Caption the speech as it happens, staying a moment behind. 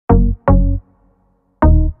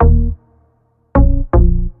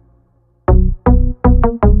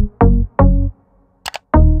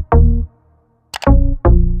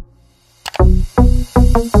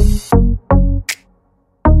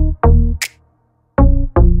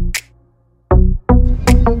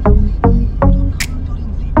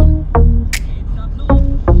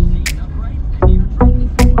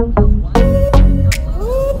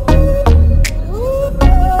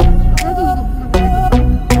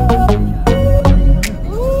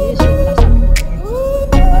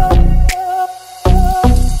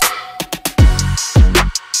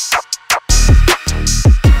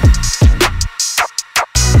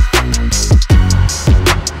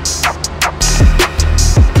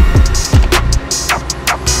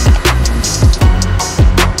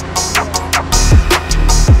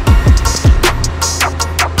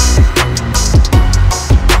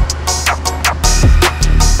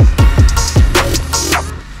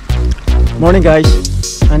Morning guys,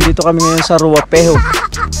 andito kami ngayon sa Ruapeho.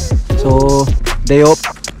 So, day off,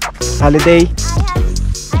 holiday.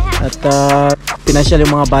 At pinasyal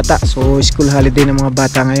yung mga bata. So, school holiday ng mga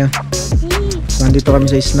bata ngayon. So, andito kami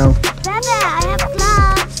sa snow. Baba, I have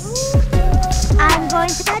gloves. I'm going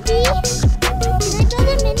to Daddy. Can I build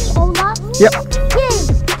a mini Olaf? Yep. Yay!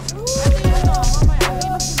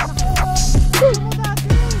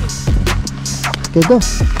 Okay, go.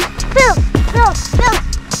 Build.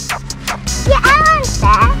 Yeah, I want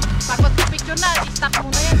that. Pag magpipicture na, i-stop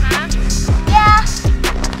muna yan, ha? Yeah.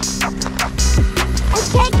 I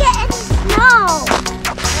can't get any snow.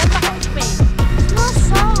 Meron akong space. No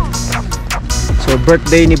snow. So,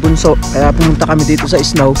 birthday ni Bunso. Kaya pumunta kami dito sa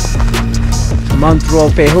snow. Sa Mount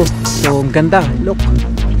Ruapeho. So, ang ganda. Look.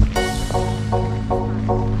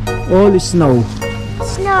 All is snow.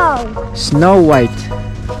 Snow. Snow White.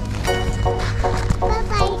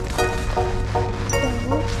 Bye-bye.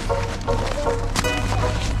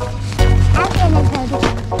 I'm gonna go to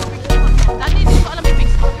Dati, hindi ko alam i-fix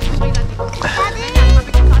ko. Okay, dati. Daddy. Ayan,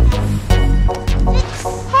 mapix ko sa akin. Hey,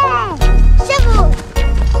 shovel.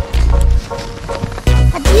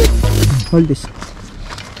 Have you? Hold this.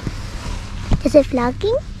 Is it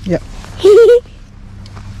vlogging? Yeah.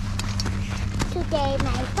 Today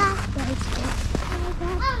my birthday.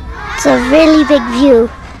 It's a really big view.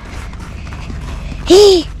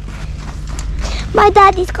 My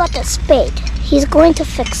daddy's got a spade. He's going to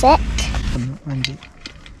fix it.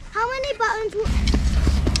 How many buttons?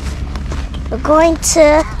 We're going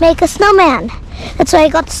to make a snowman. That's why I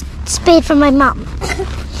got spade from my mom.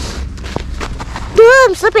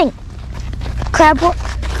 I'm slipping. Crab walk.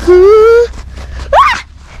 Ah!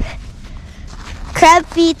 Crab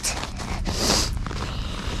feet.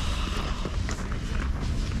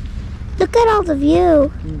 Look at all the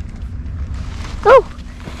view. Oh.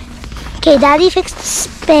 Okay, Daddy fixed the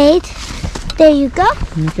spade. There you go.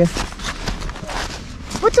 Okay.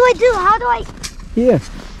 What do I do? How do I? Here.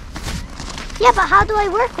 Yeah, but how do I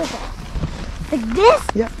work with it? Like this?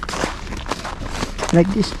 Yeah.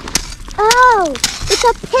 Like this. Oh, it's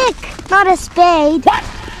a pick, not a spade.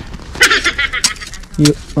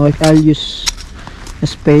 I'll use a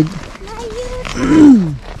spade.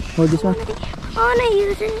 Hold this one. I wanna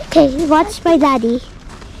use it. Okay, watch my daddy.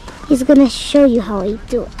 He's gonna show you how I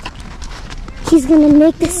do it. He's gonna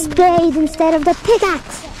make the spade instead of the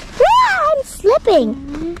pickaxe. Ah, I'm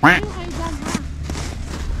slipping.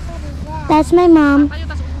 That's my mom.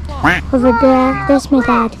 Over there, there's my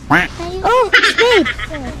dad. Oh, spade.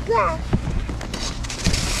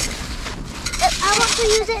 I want to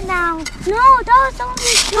use it now. No, don't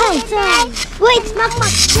use it. Wait, Mak,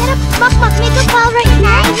 get up, Mak, make a ball right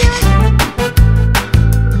now.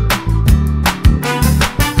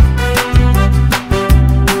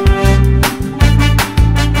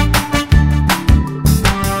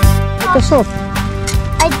 It's off.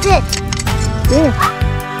 I did. Yeah.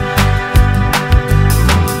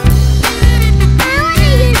 I want to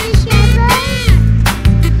use a shovel.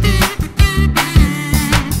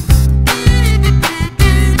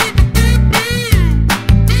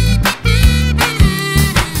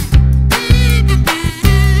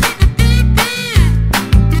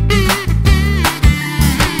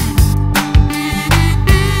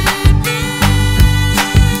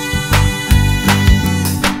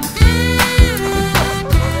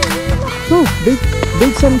 Oh,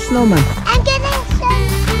 build some snowman. I'm getting some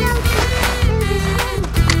snow.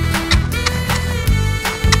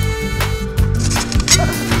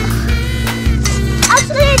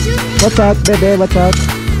 Actually, I do need Watch out, baby, watch out.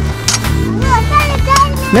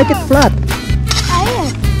 Make it flat.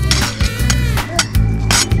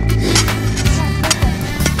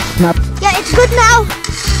 Snap. Yeah, it's good now.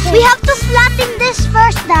 We have to flatten this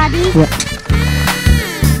first, Daddy. Yeah.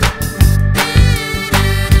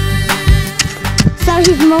 So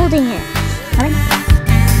he's molding it. And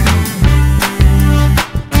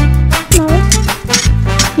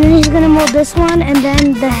then he's gonna mold this one, and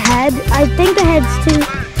then the head. I think the head's too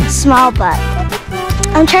small, but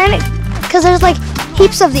I'm trying to, because there's like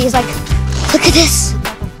heaps of these. Like, look at this.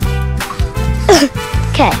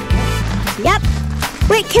 Okay. Yep.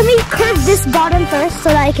 Wait, can we curve this bottom first so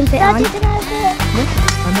that I can fit on?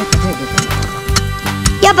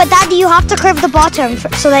 Yeah, but Daddy, you have to curve the bottom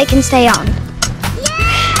so that it can stay on.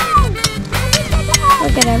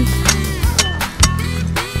 Look at him.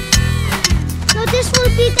 So this will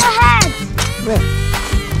be the head. Well,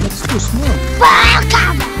 that's too small. Well,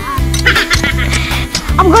 come on.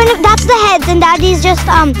 I'm going to, that's the heads, and Daddy's just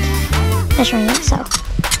measuring it, so.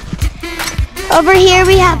 Over here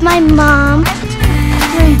we have my mom.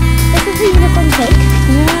 This is a unicorn cake.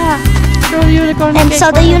 Yeah. unicorn And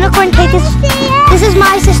so the unicorn cake is. This is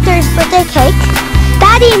my sister's birthday cake.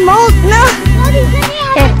 Daddy, mold. No.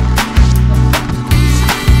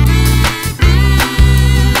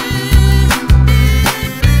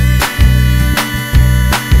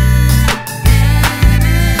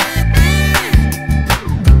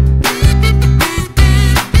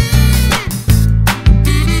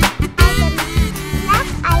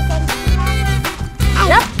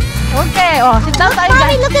 Here. Okay, oh, sit down tayo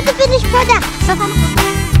Mommy, guys. look at the finished product.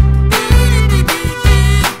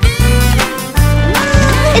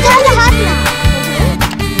 It has a hat now.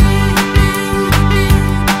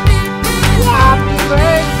 Happy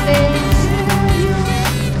birthday to you.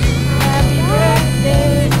 Happy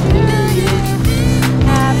birthday to you.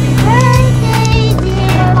 Happy Birthday,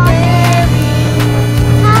 dear Mary.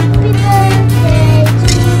 Happy birthday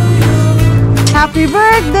to you. Happy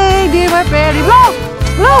birthday, dear my fairy. Blow!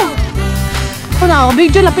 Blow! Ito na, oh,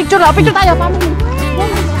 picture na, picture na. Picture tayo, family.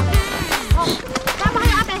 Sama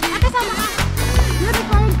kayo, ate. Ate, sama ka.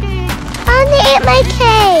 Unicorn cake. I want to eat my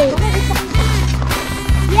cake.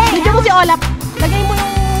 Video mo si Olap. Lagay mo yung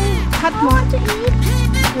hat mo.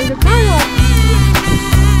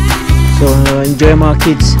 So, enjoy mga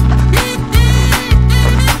kids.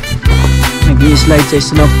 Nag-i-slide sa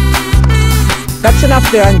snow. That's enough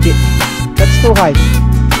there, Angie. That's too high.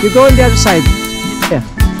 You go on the other side. Yeah.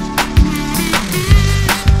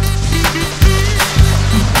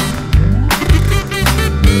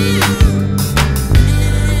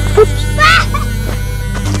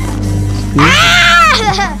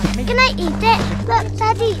 Can I eat it? Look,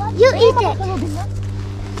 Daddy, you eat it.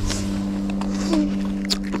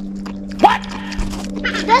 What?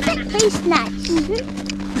 Does it taste nice?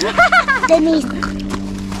 Denise.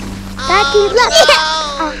 Daddy, look.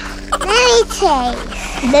 Let me taste.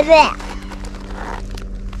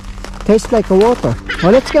 Tastes like a water. Oh,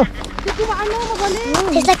 let's go.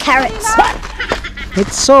 Tastes like carrots.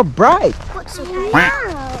 It's so bright.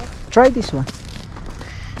 Wow. Try this one.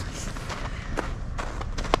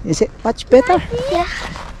 Is it much better? Yeah.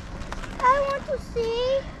 I want to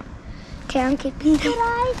see. Okay, I'm keeping them.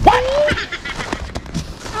 I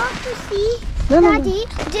want to see. No. Daddy,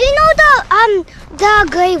 do you know the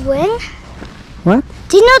gray wing? What?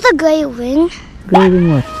 Do you know the gray wing? Graving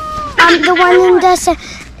what?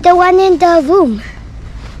 The one in the room.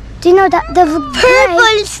 Do you know that the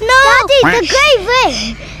purple snow? Daddy, the gray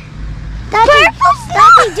wing. Daddy, purple snow.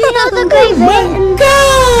 Daddy, do you know the gray wing?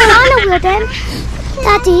 Anna will then.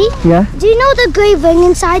 Daddy, Yeah? do you know the gray wing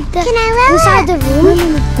inside the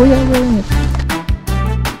room? Kuya, wearing it.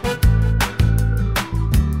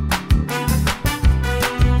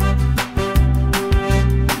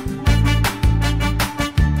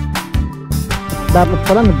 Dapat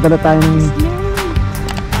pala nagdala tayo ng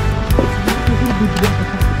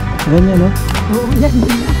ganyan, no? Oo, yan.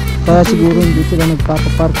 Kaya siguro hindi sila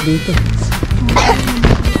nagpapapark dito.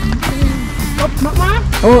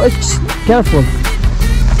 Oh, it's careful.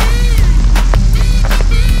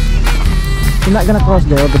 You're not gonna cross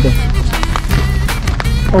there, over there.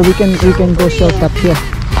 Oh, we can go shortcut here.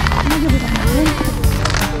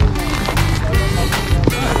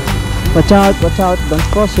 Watch out, don't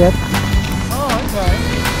cross yet.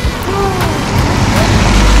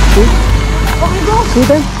 See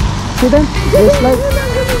them? They slide.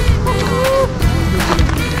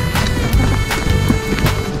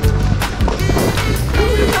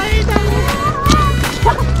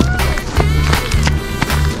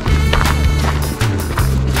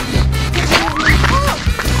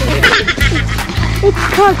 It's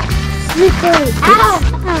called slippery. Ow!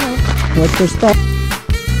 Watch your step.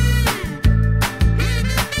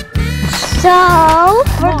 So,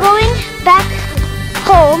 we're going back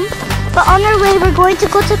home, but on our way we're going to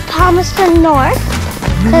go to Palmerston North,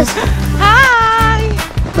 because Hi!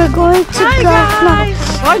 we're going to Hi, go, guys!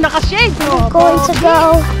 Oh, naka-shade. we're going to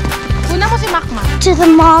go Una mo si Makma. to the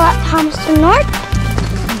mall at Palmerston North.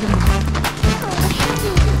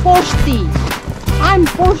 Posty. I'm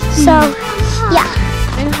posty. So, yeah,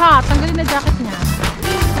 And hot. Tanggalin na jacket niya.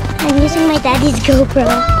 I'm using my daddy's GoPro.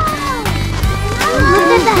 Look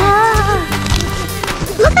at that!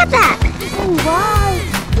 Look at that! Oh, wow!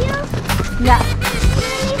 Yeah.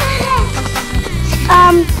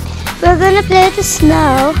 We're gonna play with the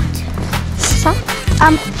snow. So,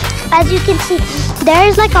 as you can see,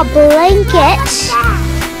 there's like a blanket.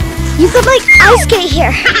 You could like ice skate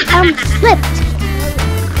here. Flipped.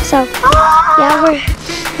 So, yeah,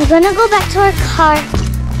 we're gonna go back to our car.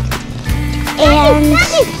 And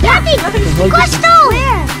Daddy, Crystal!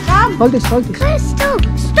 Where? Hold this. Crystal,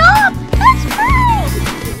 stop! That's fine.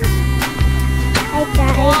 Hi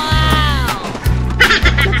guys.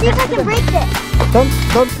 Look See if I can break this.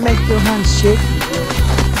 Don't make your hands shake.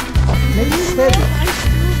 Make it steady.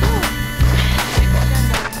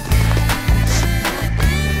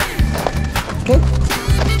 Okay.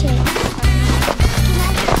 Okay.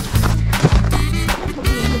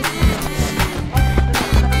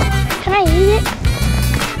 Can I eat it?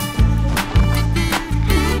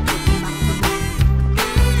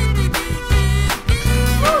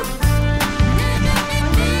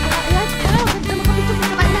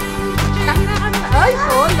 Ay,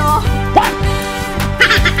 solo.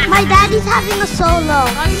 My daddy's having a solo.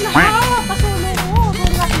 Ay, pasolo ko.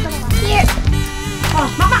 Here. Oh,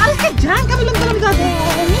 mama, alis ka dyan. Kami lang talaga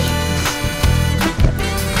gagawin.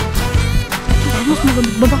 Mas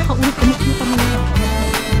magkakaulit kami kami.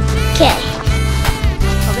 Okay.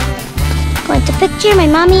 Going to picture my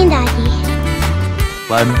mommy and daddy.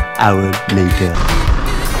 1 hour later.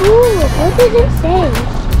 Ooh, what did it say?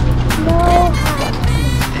 No.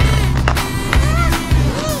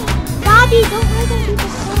 Daddy, don't let them be the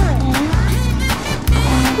sun.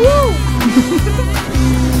 Ooh.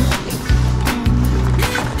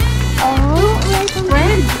 Don't let them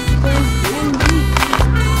Friend.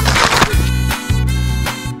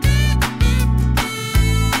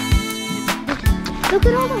 Look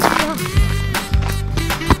at all those stuff.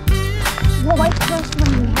 The white first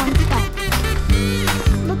one in one spot.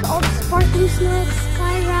 Look at all the sparkling snacks,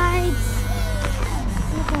 sky rides.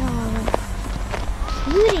 Look at all of it.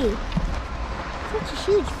 Beauty. Such a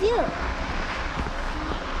huge view.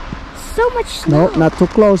 So much No, snow. not too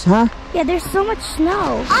close, huh? Yeah, there's so much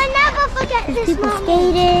snow. I'll never forget this people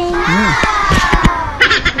skating.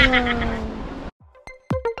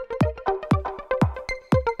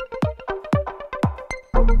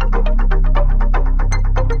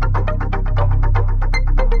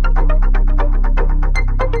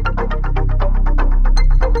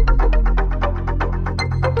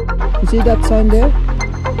 You see that sign there?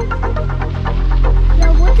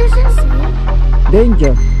 Yeah, what does it say?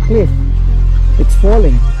 Danger, cliff. It's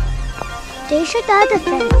falling. They should add a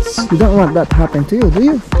fence. You don't want that to happen to you, do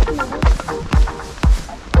you?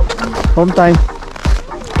 Home time.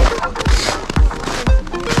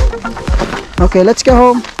 Okay, let's go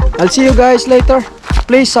home. I'll see you guys later.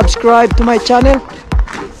 Please subscribe to my channel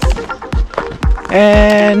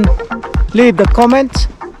and leave the comments,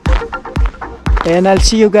 and I'll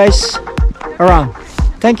see you guys around.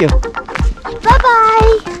 Thank you.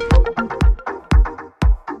 Bye-bye.